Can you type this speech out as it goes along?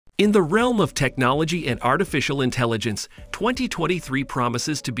In the realm of technology and artificial intelligence, 2023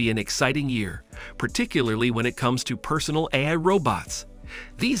 promises to be an exciting year, particularly when it comes to personal AI robots.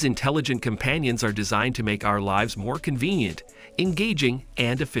 These intelligent companions are designed to make our lives more convenient, engaging,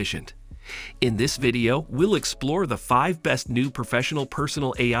 and efficient. In this video, we'll explore the 5 best new professional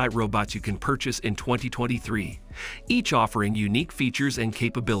personal AI robots you can purchase in 2023, each offering unique features and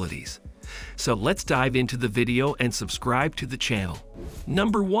capabilities. So let's dive into the video and subscribe to the channel.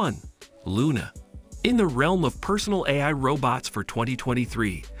 Number 1. Luna. In the realm of personal AI robots for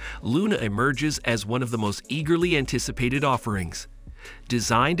 2023, Luna emerges as one of the most eagerly anticipated offerings.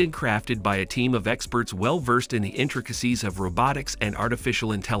 Designed and crafted by a team of experts well-versed in the intricacies of robotics and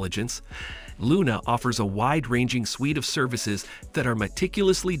artificial intelligence, Luna offers a wide-ranging suite of services that are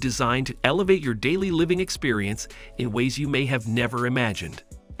meticulously designed to elevate your daily living experience in ways you may have never imagined.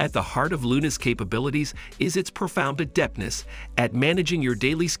 At the heart of Luna's capabilities is its profound adeptness at managing your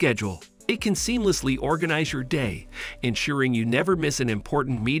daily schedule. It can seamlessly organize your day, ensuring you never miss an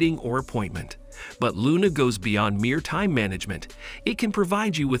important meeting or appointment. But Luna goes beyond mere time management. It can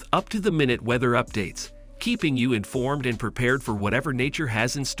provide you with up-to-the-minute weather updates, keeping you informed and prepared for whatever nature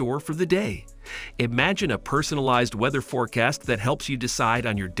has in store for the day. Imagine a personalized weather forecast that helps you decide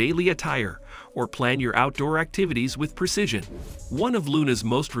on your daily attire or plan your outdoor activities with precision. One of Luna's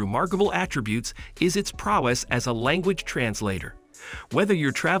most remarkable attributes is its prowess as a language translator. Whether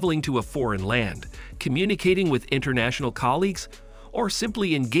you're traveling to a foreign land, communicating with international colleagues, or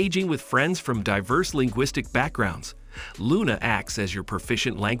simply engaging with friends from diverse linguistic backgrounds, Luna acts as your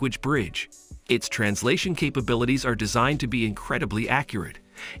proficient language bridge. Its translation capabilities are designed to be incredibly accurate,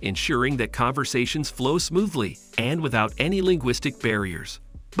 ensuring that conversations flow smoothly and without any linguistic barriers.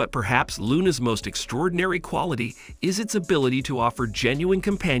 But perhaps Luna's most extraordinary quality is its ability to offer genuine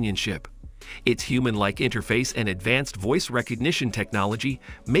companionship. Its human-like interface and advanced voice recognition technology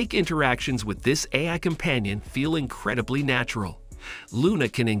make interactions with this AI companion feel incredibly natural. Luna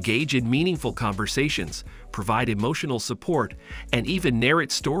can engage in meaningful conversations, provide emotional support, and even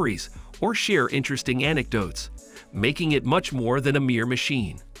narrate stories or share interesting anecdotes, making it much more than a mere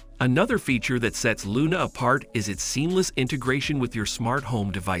machine. Another feature that sets Luna apart is its seamless integration with your smart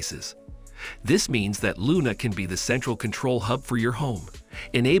home devices. This means that Luna can be the central control hub for your home,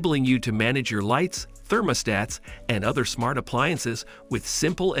 enabling you to manage your lights, thermostats, and other smart appliances with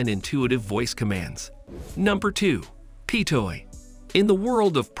simple and intuitive voice commands. Number 2. PTOY. In the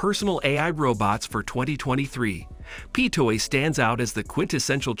world of personal AI robots for 2023, PTOY stands out as the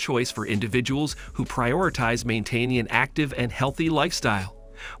quintessential choice for individuals who prioritize maintaining an active and healthy lifestyle.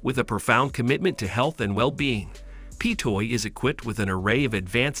 With a profound commitment to health and well-being, PTOY is equipped with an array of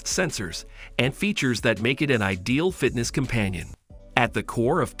advanced sensors and features that make it an ideal fitness companion. At the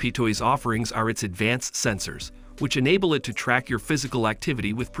core of PTOY's offerings are its advanced sensors, which enable it to track your physical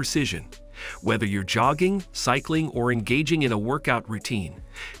activity with precision. Whether you're jogging, cycling, or engaging in a workout routine,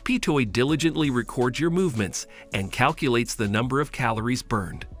 PTOY diligently records your movements and calculates the number of calories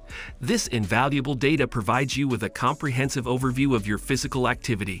burned. This invaluable data provides you with a comprehensive overview of your physical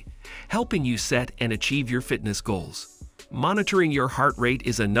activity, helping you set and achieve your fitness goals. Monitoring your heart rate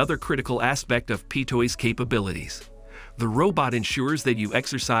is another critical aspect of PTOY's capabilities. The robot ensures that you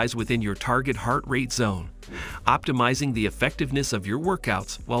exercise within your target heart rate zone, optimizing the effectiveness of your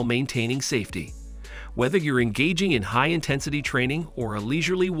workouts while maintaining safety. Whether you're engaging in high-intensity training or a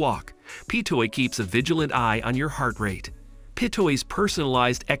leisurely walk, PTOY keeps a vigilant eye on your heart rate. PTOY's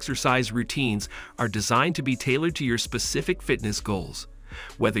personalized exercise routines are designed to be tailored to your specific fitness goals.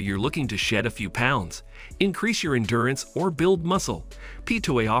 Whether you're looking to shed a few pounds, increase your endurance, or build muscle,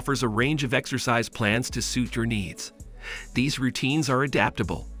 PTOY offers a range of exercise plans to suit your needs. These routines are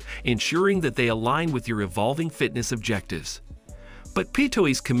adaptable, ensuring that they align with your evolving fitness objectives. But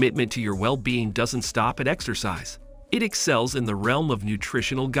PTOY's commitment to your well-being doesn't stop at exercise. It excels in the realm of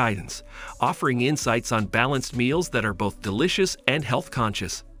nutritional guidance, offering insights on balanced meals that are both delicious and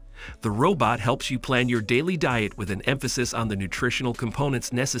health-conscious. The robot helps you plan your daily diet with an emphasis on the nutritional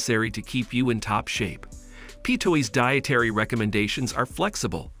components necessary to keep you in top shape. PTOY's dietary recommendations are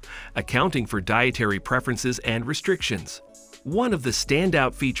flexible, accounting for dietary preferences and restrictions. One of the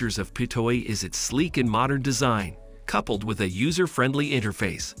standout features of PTOY is its sleek and modern design, coupled with a user-friendly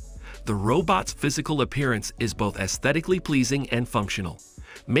interface. The robot's physical appearance is both aesthetically pleasing and functional,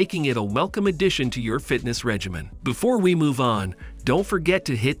 making it a welcome addition to your fitness regimen. Before we move on, don't forget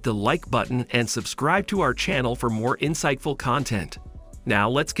to hit the like button and subscribe to our channel for more insightful content. Now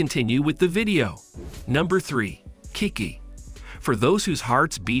let's continue with the video. Number 3. KIKI. For those whose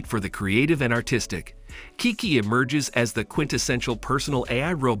hearts beat for the creative and artistic, KIKI emerges as the quintessential personal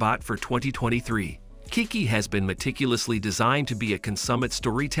AI robot for 2023. KIKI has been meticulously designed to be a consummate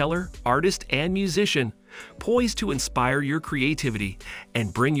storyteller, artist, and musician, poised to inspire your creativity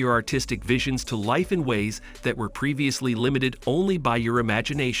and bring your artistic visions to life in ways that were previously limited only by your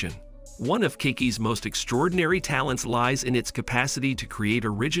imagination. One of KIKI's most extraordinary talents lies in its capacity to create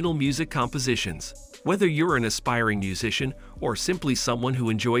original music compositions. Whether you're an aspiring musician or simply someone who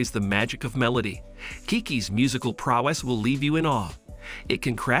enjoys the magic of melody, KIKI's musical prowess will leave you in awe. It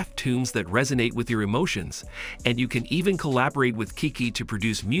can craft tunes that resonate with your emotions, and you can even collaborate with KIKI to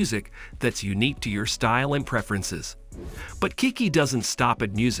produce music that's unique to your style and preferences. But KIKI doesn't stop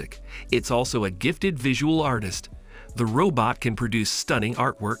at music. It's also a gifted visual artist. The robot can produce stunning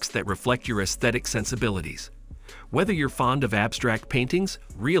artworks that reflect your aesthetic sensibilities. Whether you're fond of abstract paintings,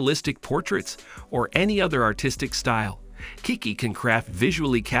 realistic portraits, or any other artistic style, KIKI can craft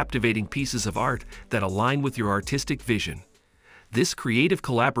visually captivating pieces of art that align with your artistic vision. This creative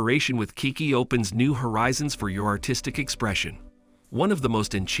collaboration with KIKI opens new horizons for your artistic expression. One of the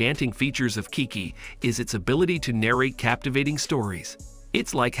most enchanting features of KIKI is its ability to narrate captivating stories.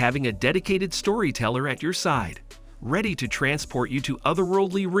 It's like having a dedicated storyteller at your side, ready to transport you to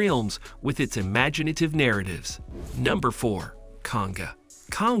otherworldly realms with its imaginative narratives. Number 4. Conga.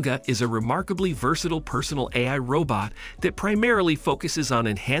 Conga is a remarkably versatile personal AI robot that primarily focuses on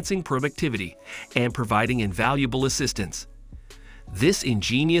enhancing productivity and providing invaluable assistance. This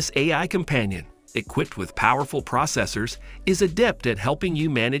ingenious AI companion, equipped with powerful processors, is adept at helping you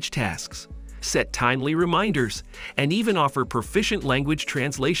manage tasks, set timely reminders, and even offer proficient language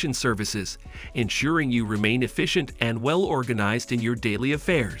translation services, ensuring you remain efficient and well-organized in your daily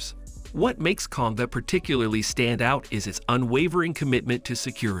affairs. What makes Conga particularly stand out is its unwavering commitment to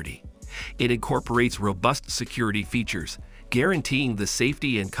security. It incorporates robust security features, guaranteeing the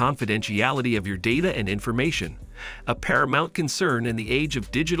safety and confidentiality of your data and information, a paramount concern in the age of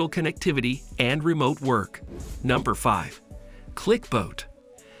digital connectivity and remote work. Number 5. ClickBoat.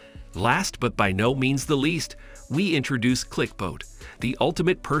 Last but by no means the least, we introduce ClickBoat, the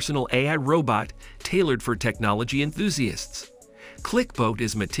ultimate personal AI robot tailored for technology enthusiasts. ClickBoat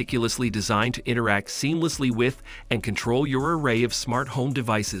is meticulously designed to interact seamlessly with and control your array of smart home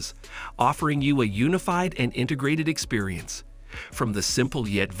devices, offering you a unified and integrated experience. From the simple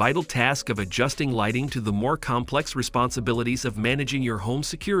yet vital task of adjusting lighting to the more complex responsibilities of managing your home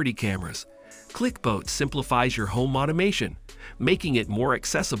security cameras, ClickBoat simplifies your home automation, making it more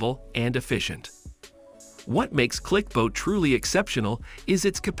accessible and efficient. What makes ClickBoat truly exceptional is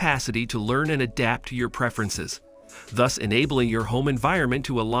its capacity to learn and adapt to your preferences, thus enabling your home environment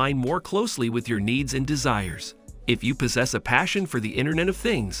to align more closely with your needs and desires. If you possess a passion for the Internet of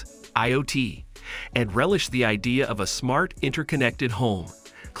Things, IoT, and relish the idea of a smart, interconnected home,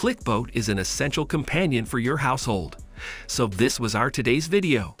 ClickBoat is an essential companion for your household. So this was our today's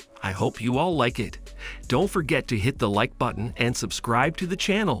video. I hope you all like it. Don't forget to hit the like button and subscribe to the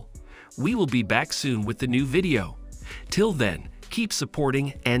channel. We will be back soon with the new video. Till then, keep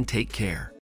supporting and take care.